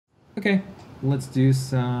Okay, let's do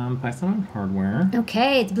some Python hardware.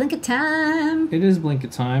 Okay, it's Blinket time. It is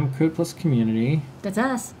Blinket time. Code plus community. That's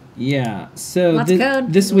us. Yeah. So Lots of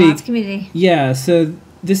code. This week. Lots of community. Yeah. So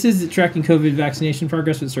this is tracking COVID vaccination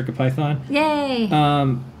progress with CircuitPython. Yay.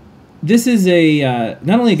 This is a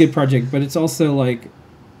not only a good project, but it's also like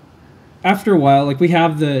after a while, like we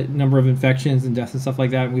have the number of infections and deaths and stuff like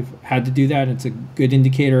that. And we've had to do that. And it's a good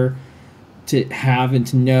indicator to have and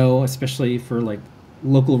to know, especially for like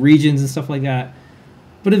local regions and stuff like that.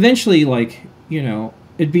 But eventually, like, you know,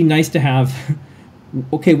 it'd be nice to have,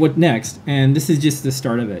 okay, what next? And this is just the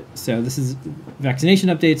start of it. So this is vaccination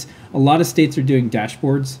updates. A lot of states are doing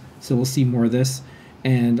dashboards, so we'll see more of this.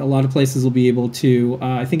 And a lot of places will be able to,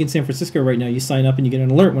 I think in San Francisco right now, you sign up and you get an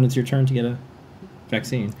alert when it's your turn to get a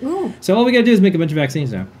vaccine. Ooh. So all we got to do is make a bunch of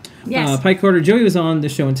vaccines now. Yes. Picorder, Joey was on the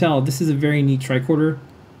show and tell. This is a very neat tricorder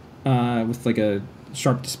with like a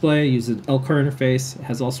sharp display, uses an LCAR interface, it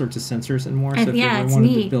has all sorts of sensors and more. And so if yeah, you it's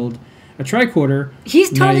wanted neat. to build a tricorder, He's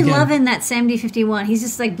totally you can. loving that SAMD51. He's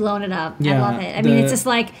just like blowing it up. Yeah, I love it. I mean, it's just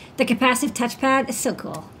like the capacitive touchpad is so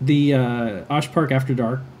cool. The Osh Park After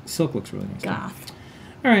Dark Silk looks really nice. Goth.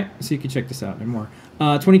 All right, so you can check this out and more.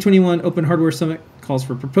 2021 Open Hardware Summit calls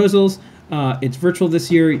for proposals. It's virtual this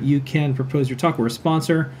year. You can propose your talk. We're a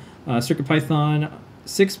sponsor. CircuitPython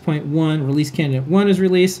 6.1 release candidate 1 is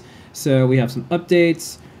released. So we have some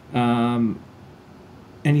updates.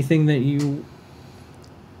 Anything that you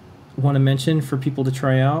want to mention for people to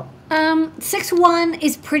try out? 6.1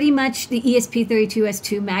 is pretty much the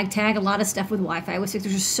ESP32S2 MagTag. A lot of stuff with Wi-Fi with 6.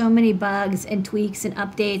 There's just so many bugs and tweaks and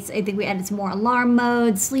updates. I think we added some more alarm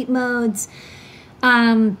modes, sleep modes.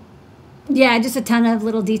 Yeah, just a ton of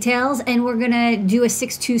little details. And we're going to do a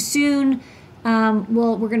 6.2 soon.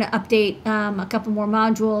 We're going to update a couple more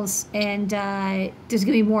modules. And there's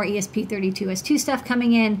going to be more ESP32S2 stuff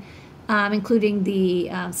coming in. Including the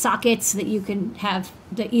sockets that you can have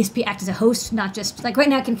the ESP act as a host, not just like right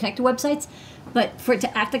now it can connect to websites, but for it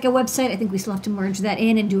to act like a website, I think we still have to merge that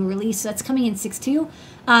in and do a release. So that's coming in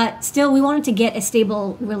 6.2. Still, we wanted to get a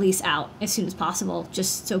stable release out as soon as possible,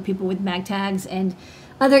 just so people with mag tags and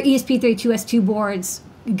other ESP32S2 boards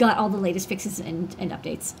got all the latest fixes and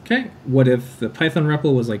updates. Okay. What if the Python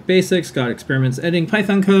REPL was like BASIC, got experiments editing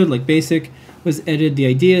Python code like BASIC was edited? The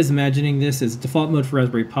idea is imagining this as default mode for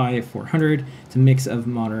Raspberry Pi 400. It's a mix of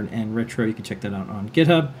modern and retro. You can check that out on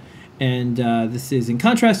GitHub. And this is in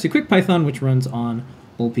contrast to QuickPython, which runs on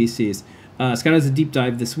old PCs. Scott has a deep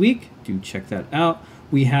dive this week. Do check that out.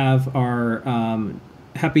 We have our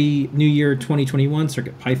Happy New Year 2021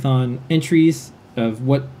 CircuitPython entries of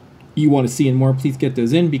what you want to see and more. Please get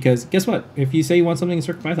those in, because guess what? If you say you want something in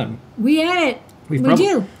CircuitPython, We add it.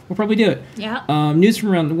 we'll probably do it. Yeah. News from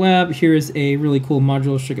around the web. Here is a really cool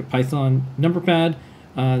module, CircuitPython number pad.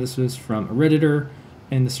 This was from a Redditor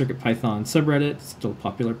in the CircuitPython subreddit. It's still a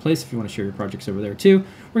popular place if you want to share your projects over there too.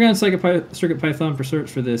 We're going to CircuitPython for search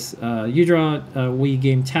for this UDraw Wii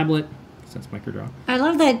game tablet. That's MicroDraw. I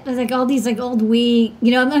love that, like all these like old Wii,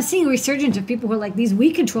 you know, I'm seeing a resurgence of people who are like, these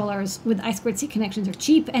Wii controllers with I2C connections are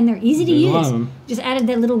cheap and they're easy to There's a use. lot of them. Just added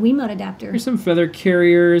that little Wiimote adapter. Here's some feather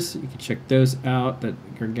carriers. You can check those out that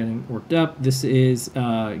are getting worked up. This is, you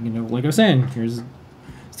know, like I was saying, here's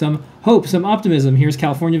some hope, some optimism. Here's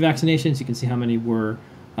California vaccinations. You can see how many were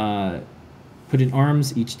put in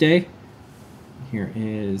arms each day. Here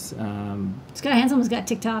is... Scott Hanselman's got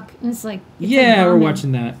TikTok. And it's like... yeah, we're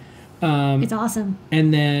watching that. It's awesome.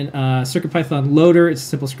 And then CircuitPython Loader. It's a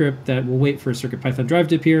simple script that will wait for a CircuitPython drive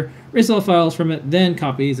to appear, erase all files from it, then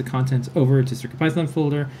copies the contents over to CircuitPython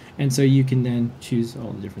folder, and so you can then choose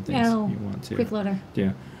all the different things you want to. Quick loader.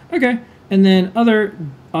 Yeah. Okay. And then other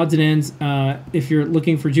odds and ends. If you're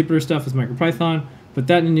looking for Jupyter stuff, is MicroPython. Put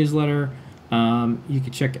that in the newsletter. You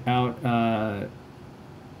can check out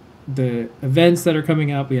the events that are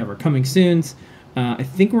coming up. We have our coming soons. I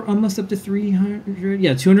think we're almost up to 300.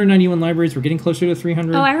 Yeah, 291 libraries. We're getting closer to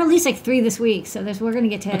 300. Oh, I released like 3 this week, so we're going to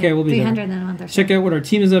get to we'll be 300 in a month or so. Check out what our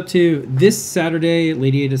team is up to. This Saturday,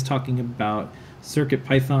 Lady 8 is talking about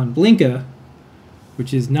CircuitPython Blinka,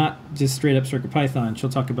 which is not just straight up CircuitPython. She'll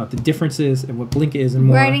talk about the differences and what Blinka is and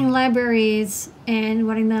more. Writing libraries and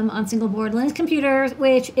running them on single board Linux computers,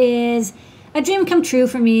 which is a dream come true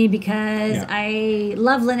for me because I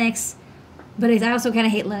love Linux, but I also kind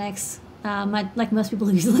of hate Linux. Like most people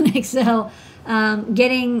who use Linux. So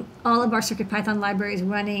getting all of our CircuitPython libraries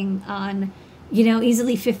running on, you know,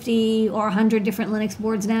 easily 50 or 100 different Linux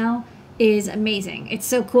boards now is amazing. It's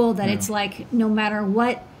so cool that it's like no matter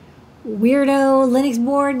what weirdo Linux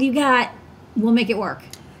board you got, we'll make it work.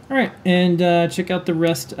 All right, and check out the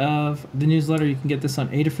rest of the newsletter. You can get this on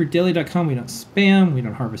adafruitdaily.com. We don't spam. We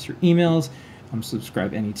don't harvest your emails.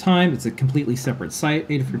 Subscribe anytime. It's a completely separate site,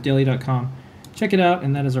 adafruitdaily.com. Check it out,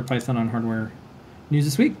 and that is our Python on hardware news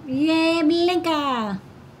this week. Yay, Blinka!